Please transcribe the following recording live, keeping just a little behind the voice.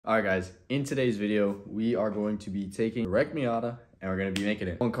Alright guys, in today's video, we are going to be taking a wrecked Miata and we're going to be making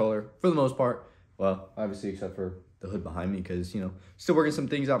it one color for the most part. Well, obviously except for the hood behind me because, you know, still working some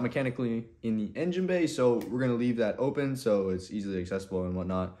things out mechanically in the engine bay. So we're going to leave that open so it's easily accessible and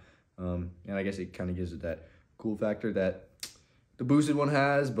whatnot. And I guess it kind of gives it that cool factor that the boosted one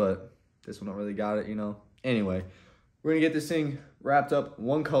has, but this one don't really got it, you know. Anyway, we're going to get this thing wrapped up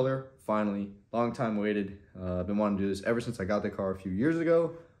one color, finally. Long time waited. I've been wanting to do this ever since I got the car a few years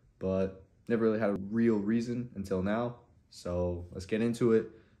ago, but never really had a real reason until now. So let's get into it.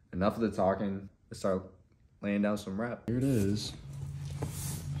 Enough of the talking. Let's start laying down some wrap. Here it is.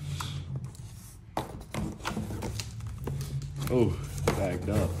 Oh, bagged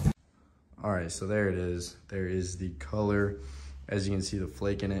up. All right, so there it is. There is the color. As you can see, the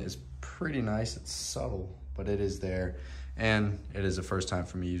flake in it is pretty nice. It's subtle, but it is there. And it is the first time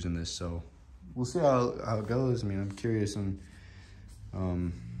for me using this, so we'll see how it goes. I mean, I'm curious on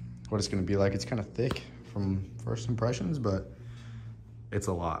what it's gonna be like. It's kind of thick from first impressions, but it's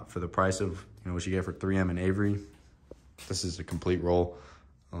a lot for the price of, you know, what you get for 3M and Avery. This is a complete roll.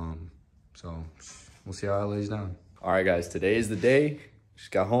 So we'll see how it lays down. All right, guys, today is the day.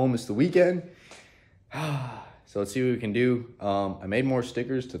 Just got home, it's the weekend. So let's see what we can do. I made more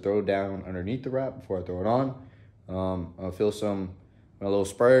stickers to throw down underneath the wrap before I throw it on. I'll fill a little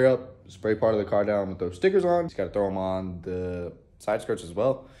sprayer up, spray part of the car down with those stickers on. Just gotta throw them on the side skirts as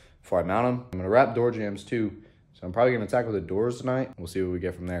well before I mount them. I'm gonna wrap door jambs too. So I'm probably gonna tackle the doors tonight. We'll see what we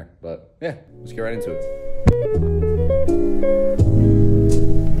get from there. But yeah, let's get right into it.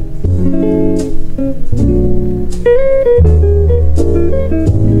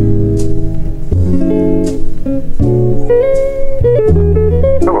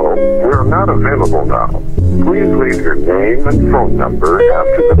 Hello, we are not available now. Please leave your name and phone number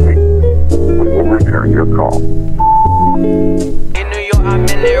after the beep. We will return your call. In New York, I'm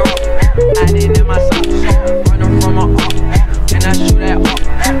in New York. I did in my socks, running from a up, and I shoot at up.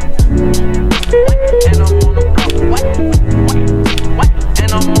 And I'm on the block,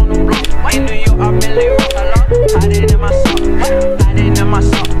 and I'm on the block. In New York, I'm in New York. I did in my socks, I did in my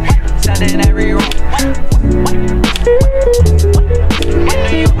socks, selling every rock. In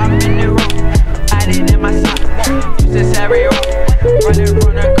New York, I'm in New York. I did in my socks, use this every rock. Running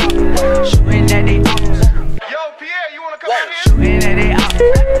from the cop, shooting at the ops. Yo, Pierre, you wanna come out here? Shooting at the ops,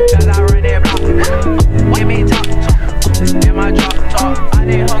 cause I run that block. Give me top, in my drop. I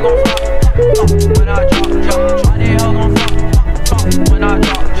did hug on flop, when I drop. I did hug on flop, when I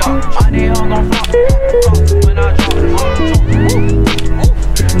drop. I did hug on flop, when I drop.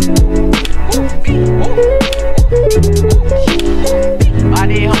 I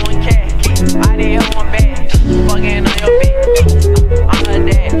did hug on cat, I did hug on bag, fucking on your bitch. I'm a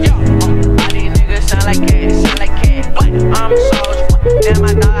dad, all these niggas sound like cats, I'm a soldier, damn I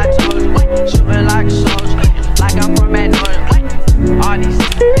know I told you, shooting like a soldier, like I'm from Magnolia. All these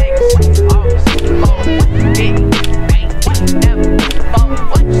niggas, always, big, never,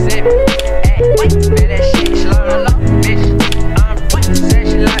 zip, bet that shit slow, bitch, I'm said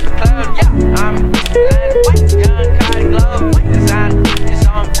she like the club, I'm young, Cardi glove, design, it's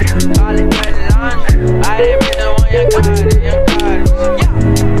on, call it lunch, I didn't really want your Cardi,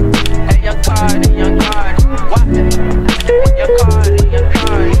 hey, your Cardi, what? Your Cardi,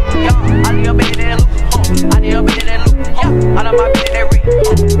 yo, I need a bit of that loop, I need a bit of that loop, I love my bit of that ring,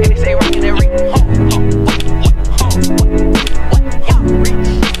 and they say rockin' that ring, rich,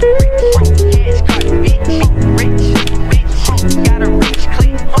 Cardi, bitch, got a rich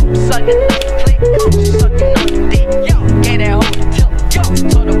click, suckin' up the click, suckin' up the dick, yo, get that whole tilt,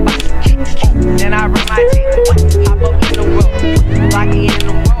 told the box kick, then I run my teeth, hop up in the world, locky in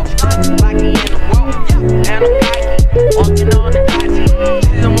the world, locky in the world, and I'm cocky, walking on the cocky,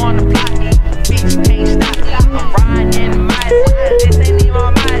 she's the one to block me, bitch can't stop me, I'm riding in the mice, this ain't even my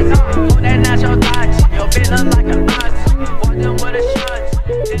mice, hold that natural thoughts, your bitch look like an ox, walking with a shot,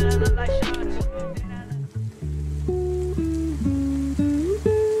 then I look like shots.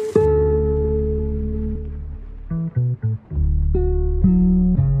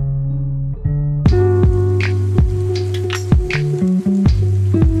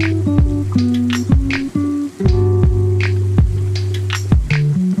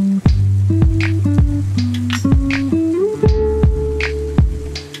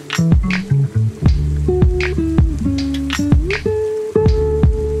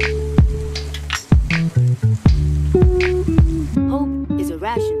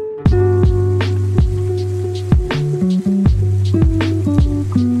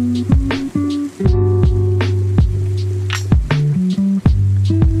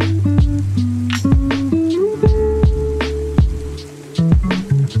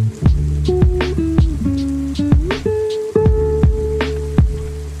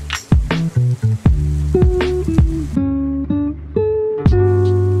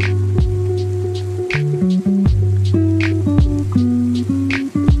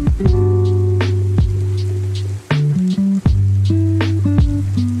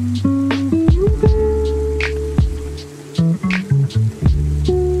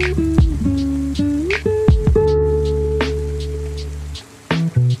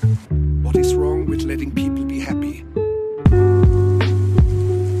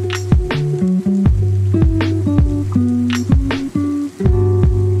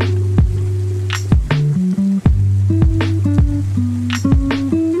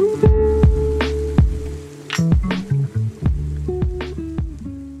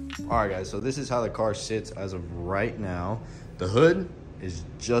 guys, so this is how the car sits as of right now. The hood is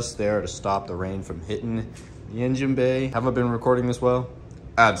just there to stop the rain from hitting the engine bay. Have I been recording this well?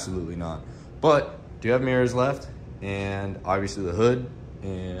 Absolutely not. But do have mirrors left, and obviously the hood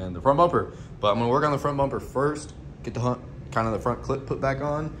and the front bumper. But I'm gonna work on the front bumper first, get the kind of the front clip put back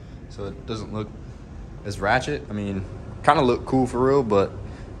on so it doesn't look as ratchet. I mean, kind of look cool for real, but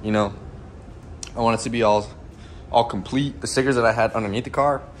you know, I want it to be all complete. The stickers that I had underneath the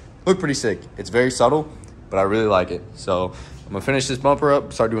car look pretty sick. It's very subtle, but I really like it. So I'm gonna finish this bumper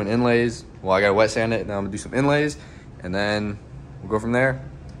up, start doing inlays. Well, I gotta wet sand it, and then I'm gonna do some inlays, and then we'll go from there,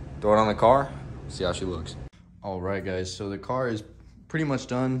 throw it on the car, see how she looks. All right, guys, so the car is pretty much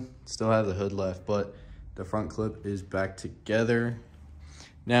done. Still have the hood left, but the front clip is back together.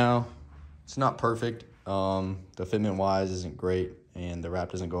 Now, it's not perfect. The fitment wise isn't great, and the wrap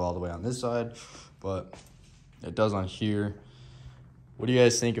doesn't go all the way on this side, but it does on here. What do you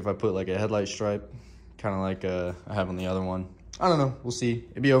guys think if I put like a headlight stripe, kind of like I have on the other one? I don't know, we'll see.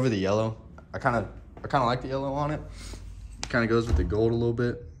 It'd be over the yellow. I kind of like the yellow on it. It kind of goes with the gold a little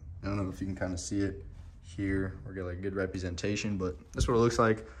bit. I don't know if you can kind of see it here or get like good representation, but that's what it looks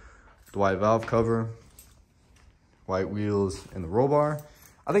like. The white valve cover, white wheels, and the roll bar.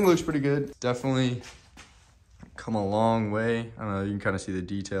 I think it looks pretty good. Definitely come a long way. I don't know, you can kind of see the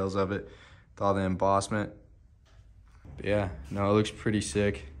details of it with all the embossment. But yeah, no, it looks pretty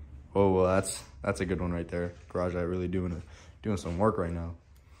sick. Oh, well, that's a good one right there. Garage light really doing some work right now.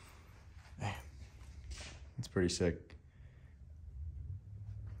 Man, it's pretty sick.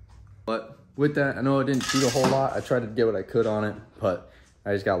 But with that, I know I didn't shoot a whole lot. I tried to get what I could on it, but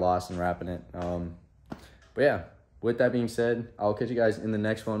I just got lost in wrapping it. But yeah, with that being said, I'll catch you guys in the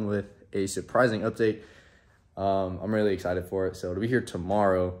next one with a surprising update. I'm really excited for it. So it'll be here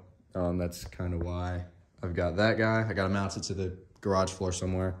tomorrow. That's kind of why I've got that guy. I got to mount it to the garage floor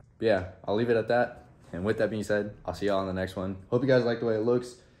somewhere. But yeah, I'll leave it at that. And with that being said, I'll see y'all on the next one. Hope you guys like the way it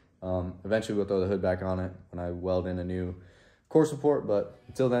looks. Eventually we'll throw the hood back on it when I weld in a new core support. But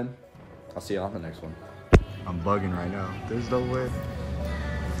until then, I'll see y'all on the next one. I'm bugging right now. There's no way.